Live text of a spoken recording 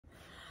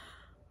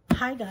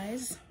Hi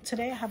guys,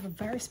 today I have a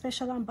very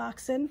special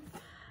unboxing.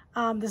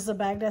 This is a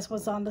bag that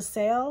was on the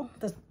sale,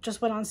 that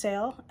just went on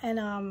sale,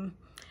 and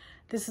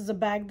this is a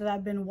bag that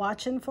I've been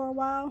watching for a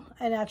while,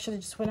 and it actually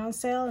just went on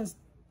sale, and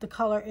the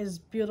color is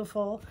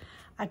beautiful.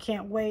 I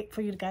can't wait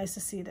for you guys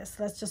to see this.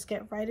 Let's just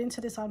get right into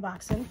this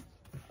unboxing.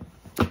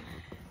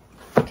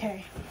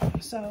 Okay,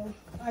 so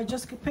I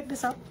just picked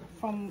this up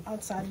from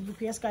outside.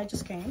 The UPS guy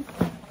just came,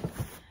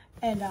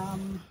 and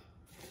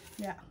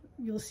yeah,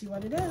 you'll see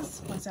what it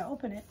is once I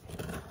open it.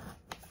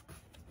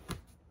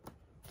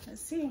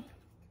 Let's see.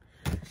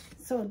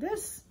 So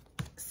this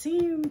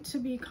seemed to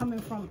be coming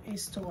from a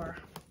store.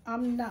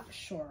 I'm not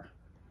sure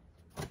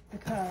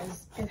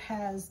because it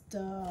has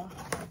the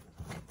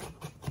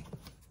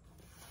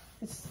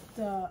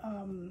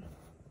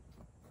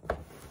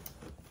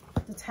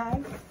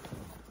tag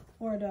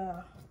or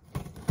the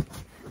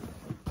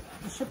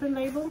shipping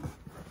label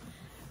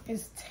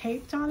is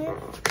taped on it.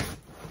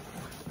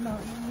 No,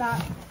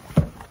 not.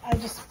 I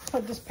just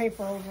put this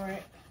paper over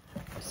it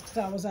because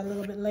I was a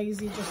little bit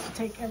lazy just to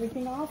take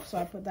everything off, so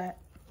I put that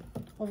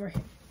over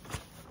here.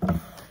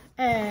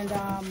 And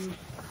so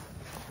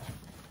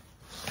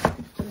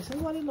this is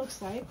what it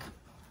looks like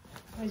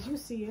as you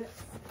see it.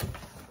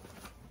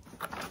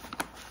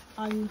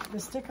 On the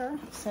sticker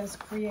it says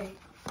create.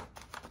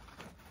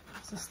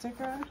 It's a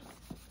sticker.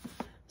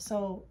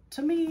 So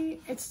to me,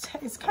 it's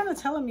kind of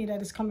telling me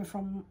that it's coming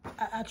from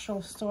an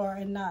actual store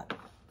and not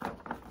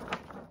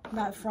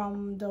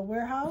from the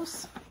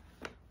warehouse.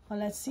 Well,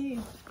 let's see.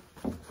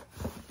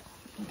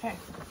 Okay.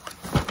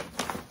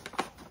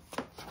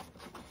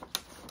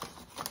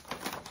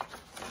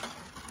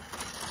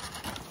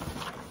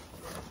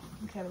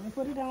 Okay, let me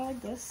put it down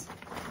like this.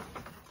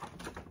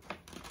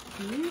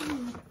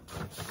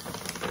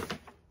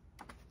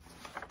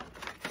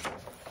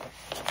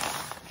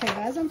 Okay,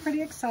 guys, I'm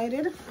pretty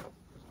excited.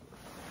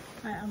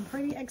 I'm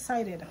pretty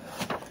excited.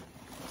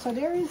 So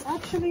there is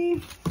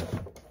actually,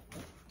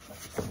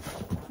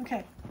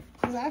 okay,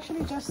 there's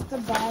actually just the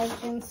bag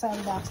inside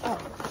the box. Oh,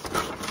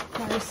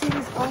 my receipt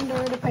is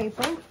under the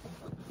paper.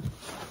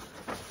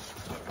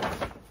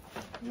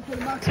 Let me put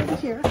the box over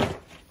here.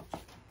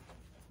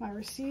 My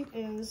receipt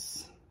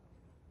is,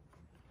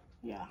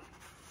 yeah.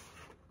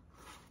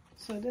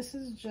 So this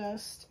is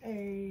just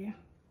a,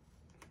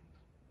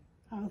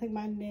 I don't think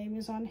my name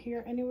is on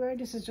here anywhere.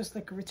 This is just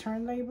like a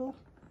return label,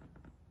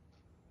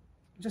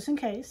 just in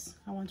case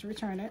I want to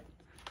return it.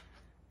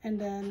 And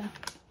then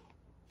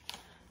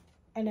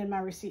my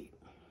receipt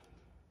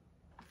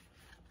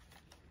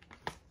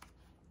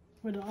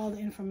with all the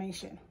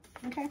information.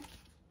 Okay,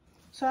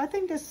 so I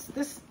think this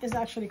is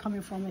actually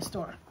coming from a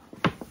store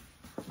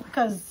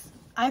because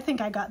I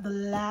think I got the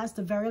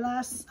very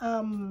last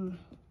one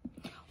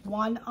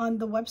on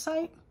the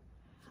website.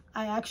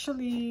 I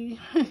actually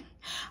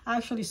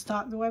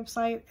stalked the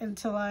website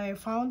until I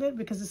found it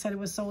because it said it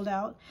was sold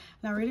out,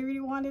 and I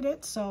really wanted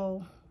it,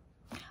 so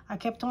I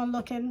kept on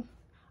looking.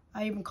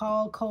 I even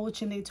called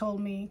Coach and they told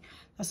me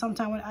that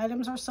sometimes when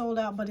items are sold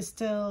out but it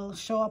still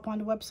show up on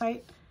the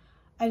website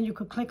and you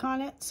could click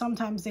on it,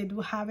 sometimes they do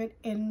have it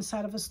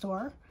inside of a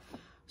store.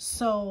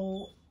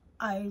 So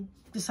I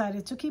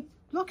decided to keep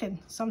looking.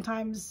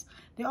 Sometimes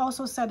they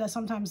also said that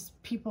sometimes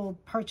people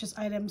purchase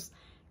items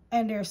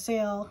and their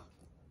sale,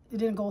 it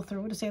didn't go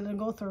through, the sale didn't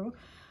go through,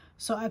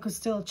 so I could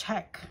still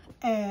check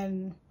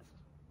and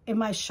it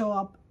might show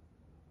up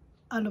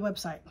on the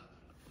website.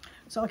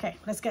 So okay,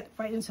 let's get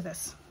right into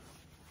this.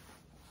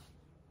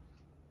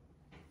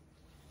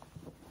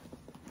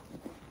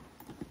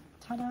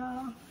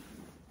 Ta-da!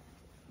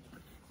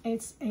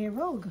 It's a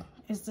Rogue.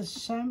 It's the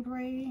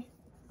Chambray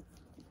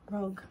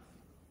Rogue.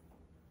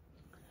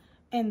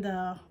 And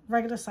the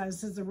regular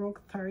size is the Rogue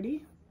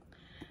 30.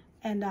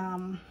 And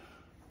on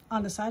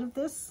the side of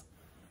this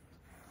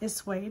is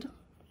suede.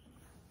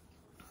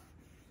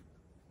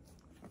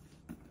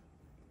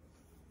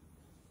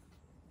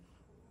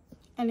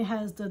 And it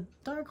has the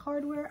dark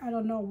hardware. I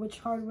don't know which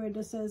hardware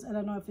this is. I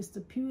don't know if it's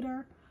the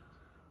pewter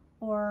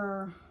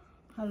or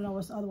I don't know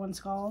what the other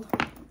one's called.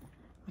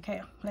 Okay,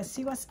 let's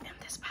see what's in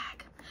this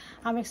bag.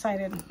 I'm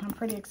excited. I'm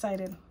pretty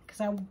excited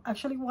because I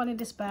actually wanted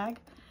this bag.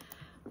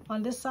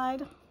 On this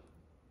side,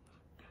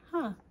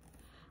 on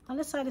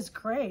this side is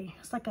gray.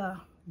 It's like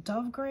a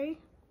dove gray.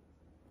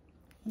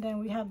 And then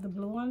we have the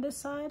blue on this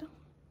side.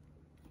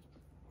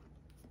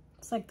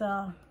 It's like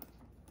the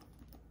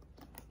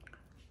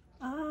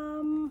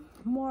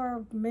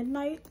more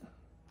midnight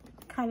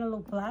kind of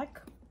look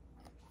black.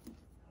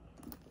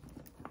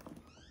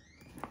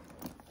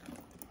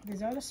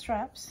 These are the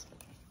straps.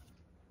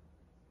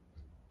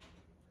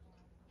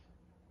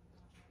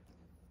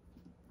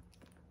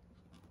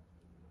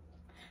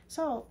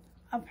 So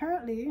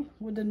apparently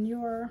with the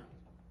newer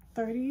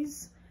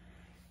 30s,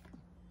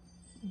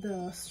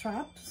 the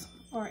straps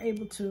are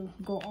able to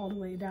go all the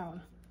way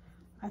down.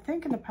 I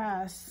think in the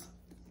past,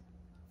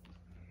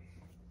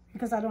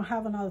 because I don't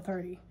have another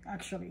 30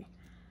 actually,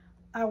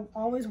 I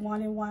always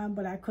wanted one,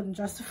 but I couldn't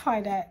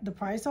justify the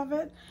price of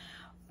it.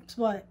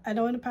 But I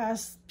know in the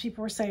past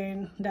people were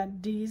saying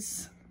that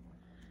these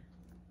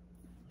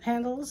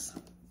handles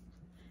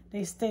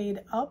they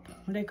stayed up,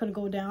 they couldn't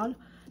go down.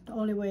 The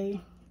only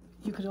way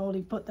you could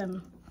only put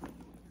them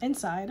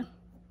inside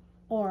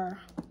or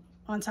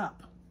on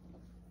top.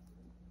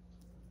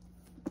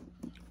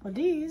 But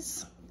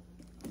these,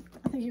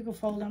 I think you could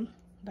fold them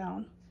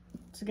down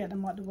to get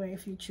them out the way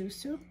if you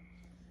choose to.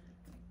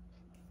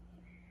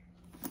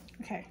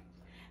 Okay,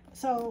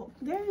 so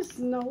there is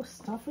no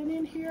stuffing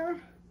in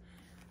here.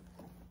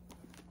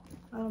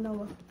 I don't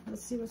know.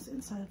 Let's see what's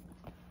inside.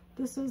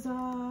 This is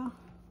I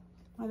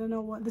don't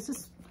know what this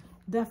is.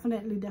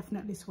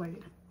 Definitely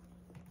suede.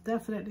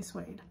 Definitely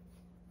suede.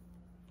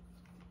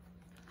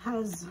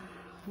 Has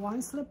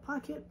one slip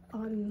pocket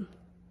on.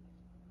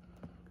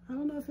 I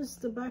don't know if it's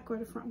the back or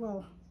the front.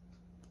 Well,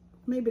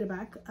 maybe the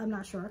back. I'm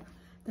not sure.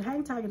 The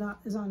hang tag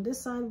is on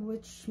this side,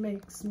 which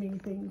makes me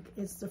think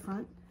it's the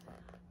front.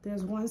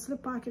 There's one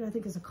slip pocket. I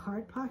think it's a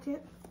card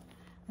pocket,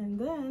 and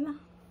then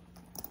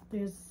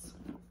there's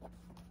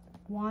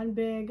one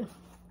big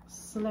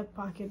slip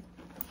pocket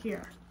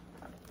here.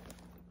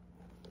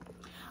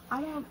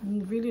 I don't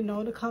really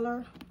know the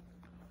color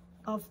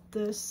of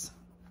this.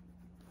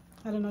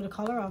 I don't know the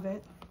color of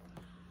it.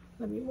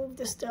 Let me move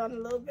this down a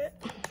little bit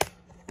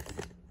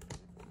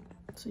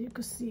so you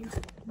can see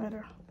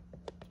better.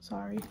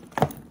 Sorry.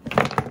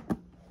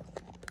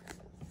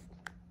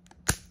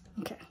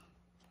 Okay.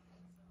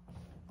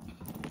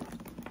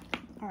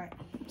 All right.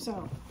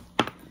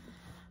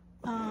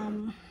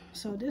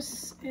 So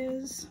this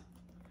is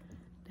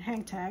the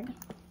hang tag.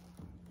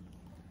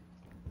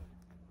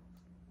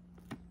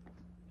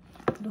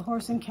 The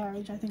horse and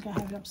carriage, I think I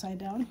have it upside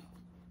down.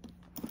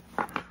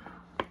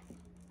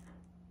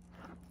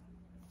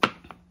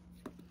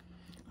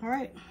 All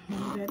right,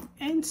 we'll get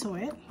into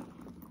it,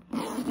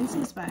 into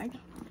this bag.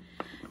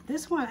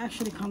 This one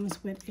actually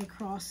comes with a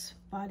cross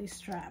body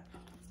strap.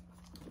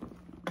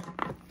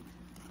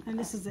 And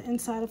this is the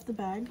inside of the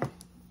bag.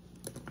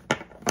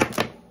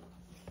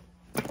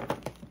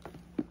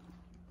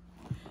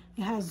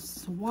 It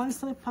has one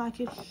slip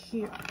pocket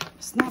here,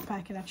 snap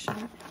pocket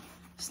actually,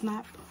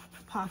 snap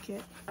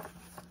pocket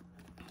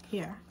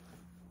here.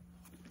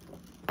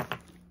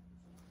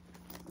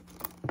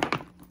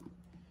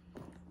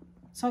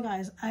 So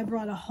guys, I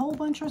brought a whole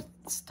bunch of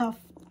stuff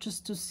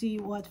just to see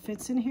what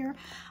fits in here.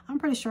 I'm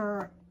pretty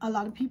sure a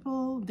lot of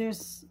people,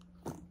 there's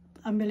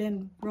a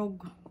million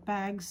Rogue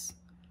bags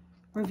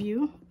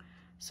review,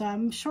 so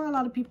I'm sure a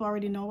lot of people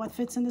already know what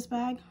fits in this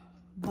bag,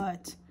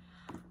 but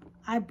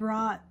I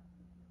brought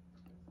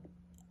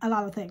a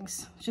lot of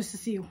things just to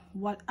see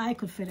what I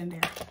could fit in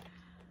there.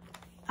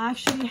 I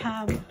actually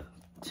have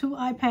 2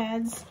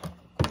 iPads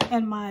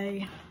and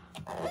my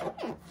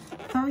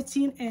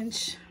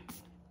 13-inch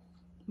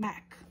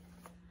Mac.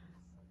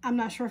 I'm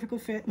not sure if it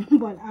could fit,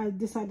 but I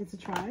decided to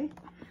try.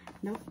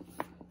 Nope.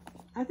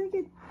 I think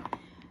it,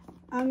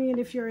 I mean,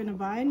 if you're in a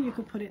bind, you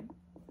could put it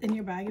in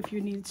your bag. If you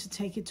need to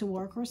take it to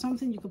work or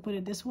something, you could put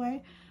it this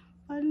way,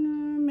 but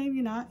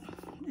maybe not.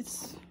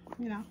 It's,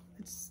 you know,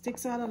 it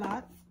sticks out a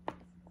lot.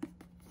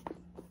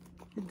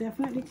 It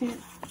definitely can't,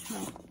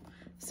 well,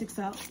 sticks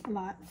out a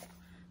lot.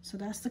 So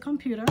that's the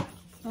computer.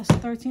 That's a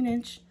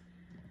 13-inch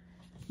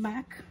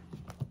Mac.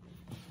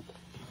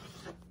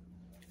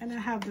 And I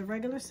have the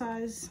regular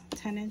size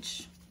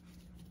 10-inch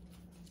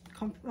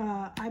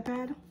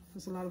iPad.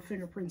 There's a lot of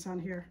fingerprints on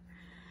here.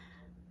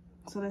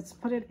 So let's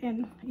put it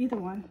in either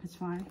one. It's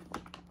fine.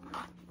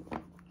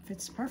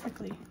 Fits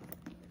perfectly.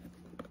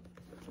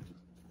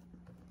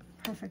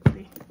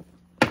 Perfectly.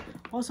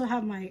 Also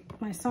have my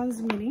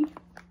son's mini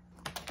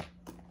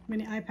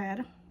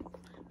iPad.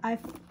 I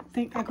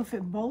think I could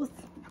fit both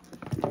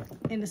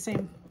in the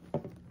same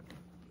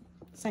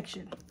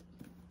section.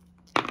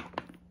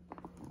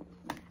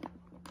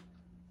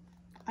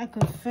 I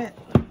could fit,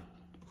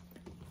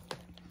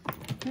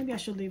 maybe I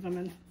should leave them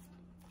in.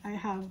 I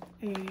have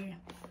a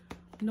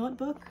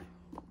notebook,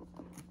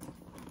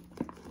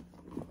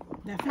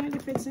 definitely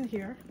fits in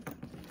here.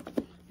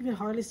 You can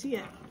hardly see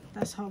it.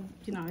 That's how,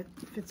 you know, it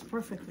fits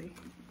perfectly.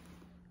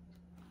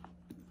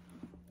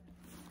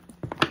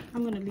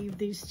 I'm gonna leave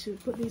these two,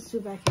 put these two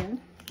back in,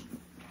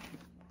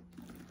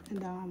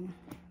 and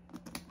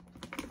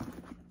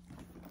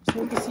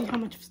so you can see how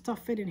much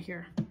stuff fit in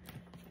here.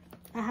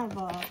 I have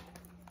a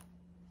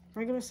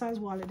regular size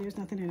wallet. There's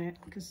nothing in it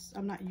because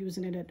I'm not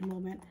using it at the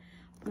moment,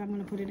 but I'm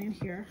gonna put it in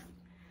here.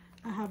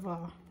 I have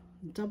a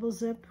double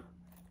zip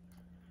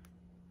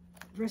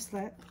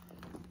wristlet.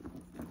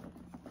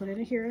 Put it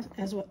in here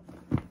as well.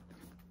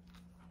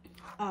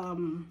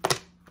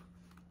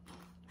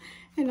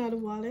 Another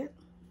wallet.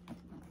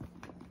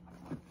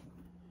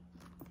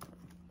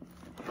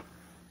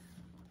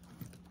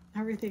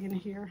 Everything in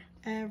here.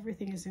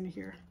 Everything is in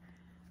here.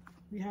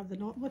 We have the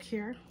notebook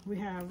here. We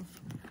have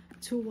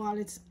 2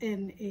 wallets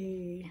in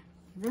a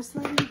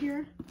wristlet in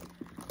here.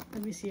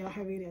 Let me see how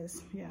heavy it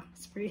is. Yeah,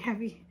 it's pretty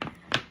heavy.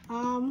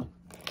 I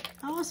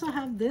also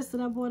have this that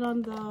I bought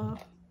on the,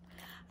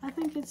 I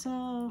think it's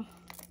a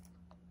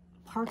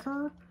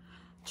Parker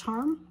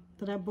charm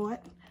that I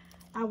bought.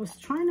 I was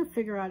trying to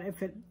figure out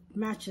if it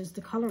matches,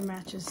 the color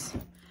matches,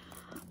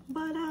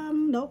 but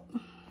nope.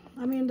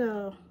 I mean,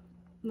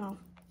 no,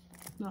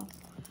 No,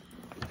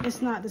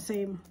 it's not the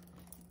same.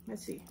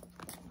 Let's see.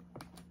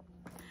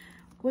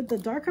 With the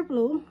darker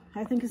blue,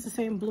 I think it's the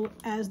same blue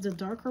as the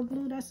darker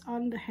blue that's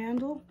on the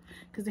handle,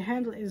 because the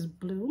handle is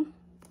blue.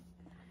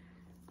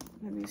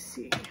 Let me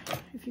see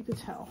if you could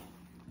tell.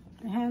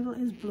 The handle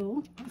is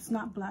blue. It's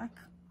not black.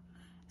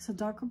 It's a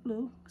darker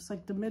blue. It's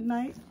like the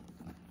midnight,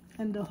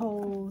 and the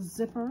whole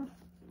zipper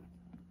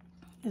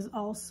is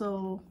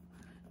also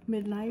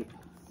midnight.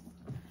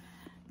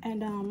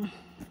 And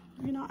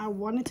you know, I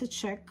wanted to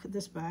check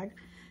this bag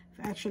if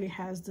it actually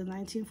has the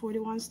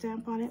 1941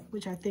 stamp on it,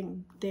 which I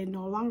think they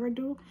no longer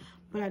do,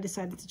 but I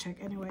decided to check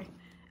anyway,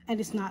 and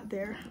it's not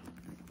there.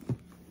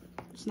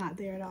 It's not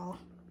there at all.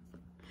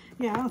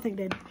 Yeah, I don't think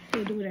they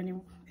do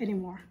it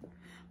anymore.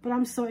 But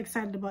I'm so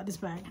excited about this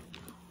bag.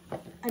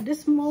 At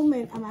this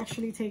moment, I'm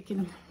actually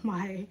taking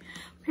my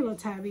pillow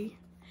tabby,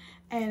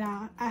 and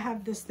I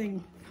have this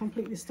thing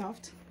completely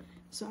stuffed.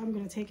 So I'm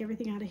gonna take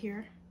everything out of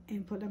here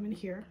and put them in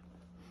here.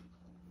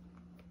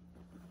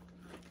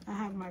 I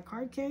have my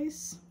card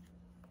case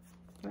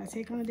that I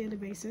take on a daily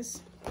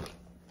basis.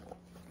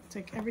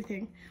 Take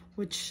everything,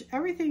 which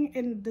everything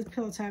in this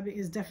pillow tabby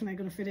is definitely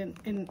gonna fit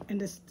in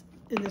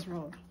this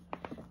roll.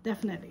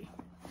 Definitely,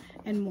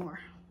 and more.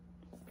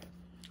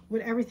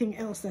 With everything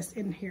else that's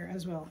in here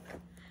as well.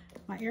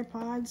 My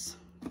AirPods,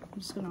 I'm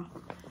just gonna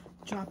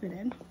drop it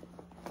in.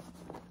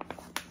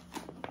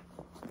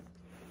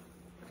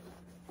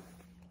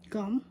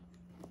 Gum.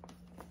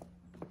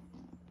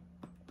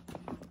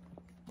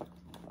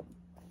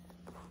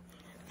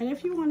 And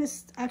if you want to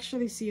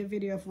actually see a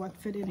video of what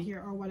fit in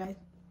here, or what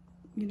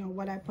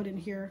I put in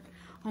here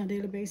on a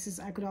daily basis,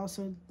 I could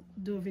also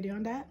do a video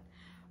on that,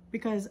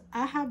 because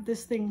I have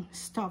this thing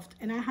stuffed,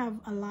 and I have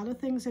a lot of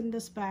things in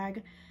this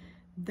bag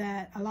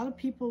that a lot of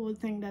people would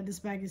think that this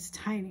bag is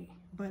tiny,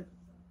 but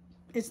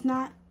it's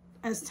not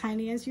as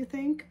tiny as you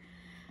think,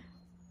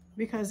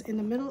 because in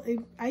the middle,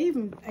 I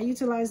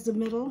utilize the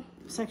middle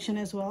section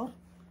as well,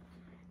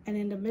 and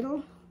in the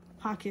middle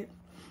pocket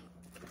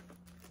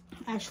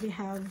I actually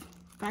have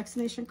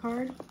vaccination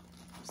card.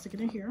 Stick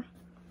it in here,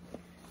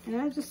 and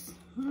I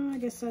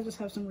guess I just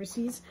have some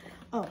receipts.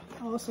 Oh,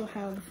 I also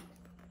have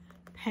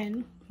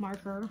pen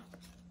marker,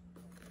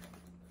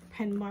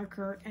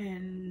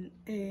 and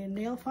a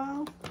nail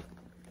file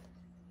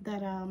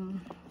that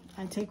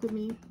I take with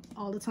me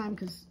all the time,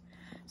 because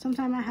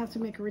sometimes I have to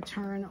make a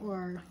return,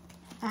 or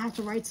I have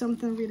to write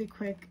something really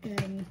quick,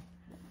 and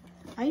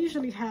I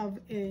usually have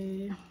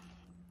a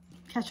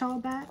catch-all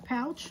bag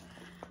pouch,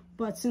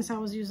 but since I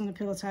was using the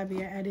pillow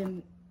tabby, I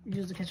didn't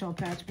use the catch-all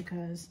pouch,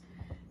 because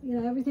you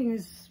know, everything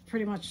is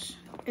pretty much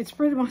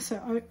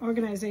an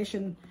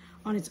organization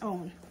on its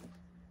own.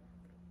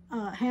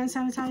 Hand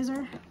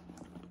sanitizer.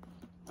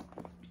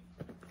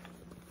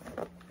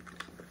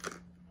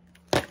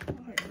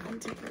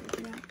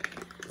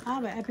 I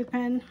have an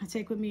EpiPen I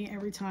take with me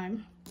everywhere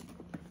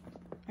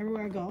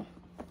I go.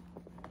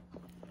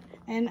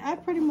 And I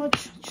pretty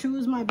much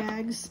choose my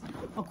bags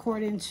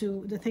according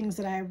to the things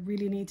that I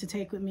really need to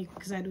take with me,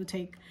 because I do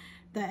take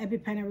the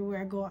EpiPen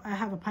everywhere I go. I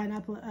have a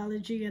pineapple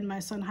allergy, and my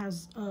son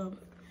has a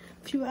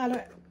few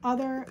other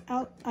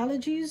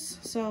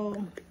allergies,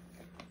 so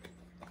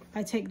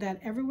I take that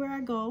everywhere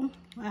I go.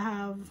 I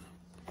have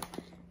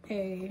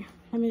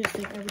let me just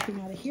take everything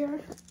out of here.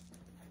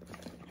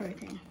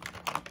 Everything.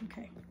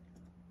 Okay.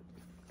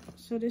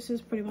 So this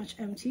is pretty much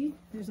empty.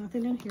 There's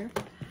nothing in here.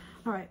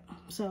 All right,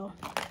 so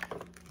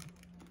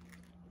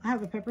I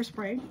have a pepper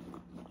spray.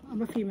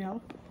 I'm a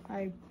female.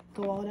 I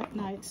go out at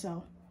night,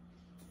 so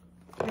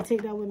I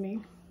take that with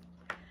me.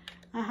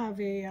 I have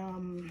a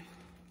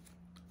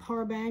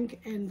power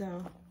bank and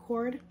the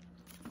cord.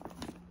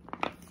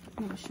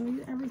 I'm gonna show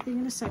you everything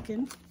in a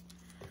second.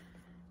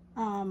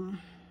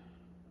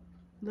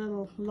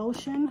 Little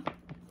lotion,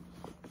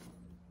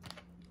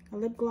 a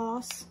lip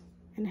gloss,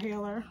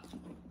 inhaler.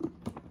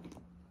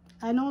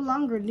 I no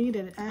longer need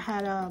it. I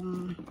had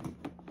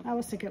I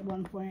was sick at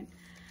one point.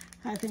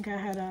 I think I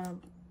had a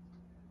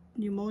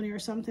pneumonia or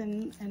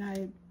something, and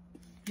I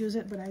use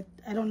it, but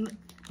I don't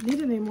need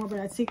it anymore, but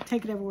I take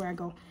it everywhere I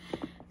go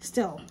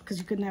still, because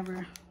you would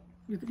never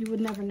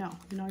know,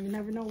 you know, you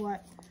never know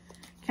what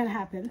can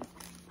happen,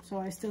 so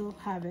I still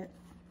have it.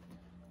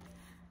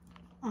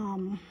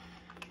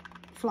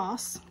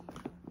 Floss.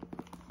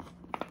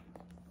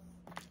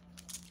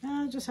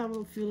 I just have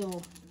a few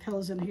little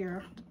pills in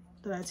here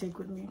that I take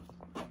with me.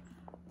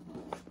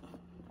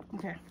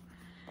 Okay,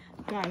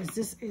 guys,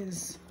 this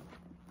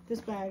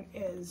bag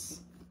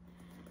is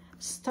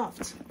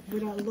stuffed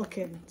without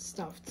looking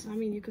stuffed. I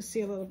mean, you can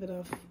see a little bit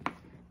of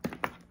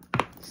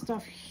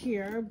stuff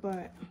here,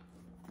 but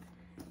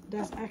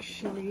that's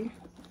actually,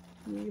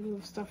 let me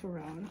move stuff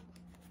around,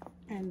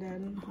 and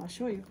then I'll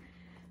show you.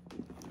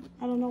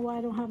 I don't know why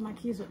I don't have my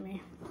keys with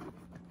me.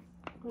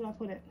 Where did I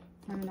put it?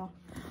 I don't know.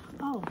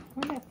 Oh,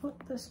 where did I put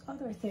this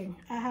other thing?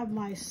 I have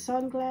my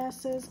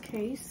sunglasses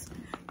case.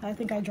 I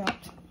think I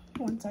dropped.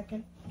 1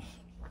 second.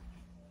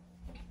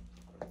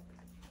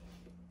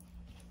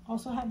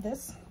 Also have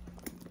this.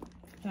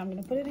 And I'm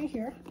gonna put it in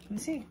here. Let me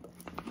see.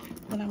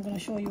 then I'm going to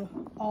show you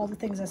all the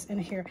things that's in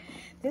here.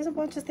 There's a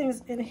bunch of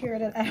things in here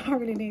that I don't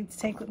really need to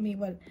take with me,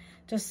 but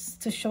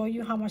just to show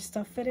you how much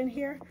stuff fit in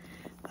here,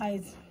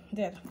 I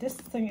did. This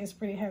thing is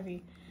pretty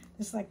heavy.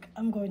 It's like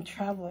I'm going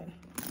traveling,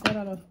 going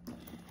on a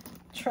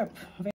trip.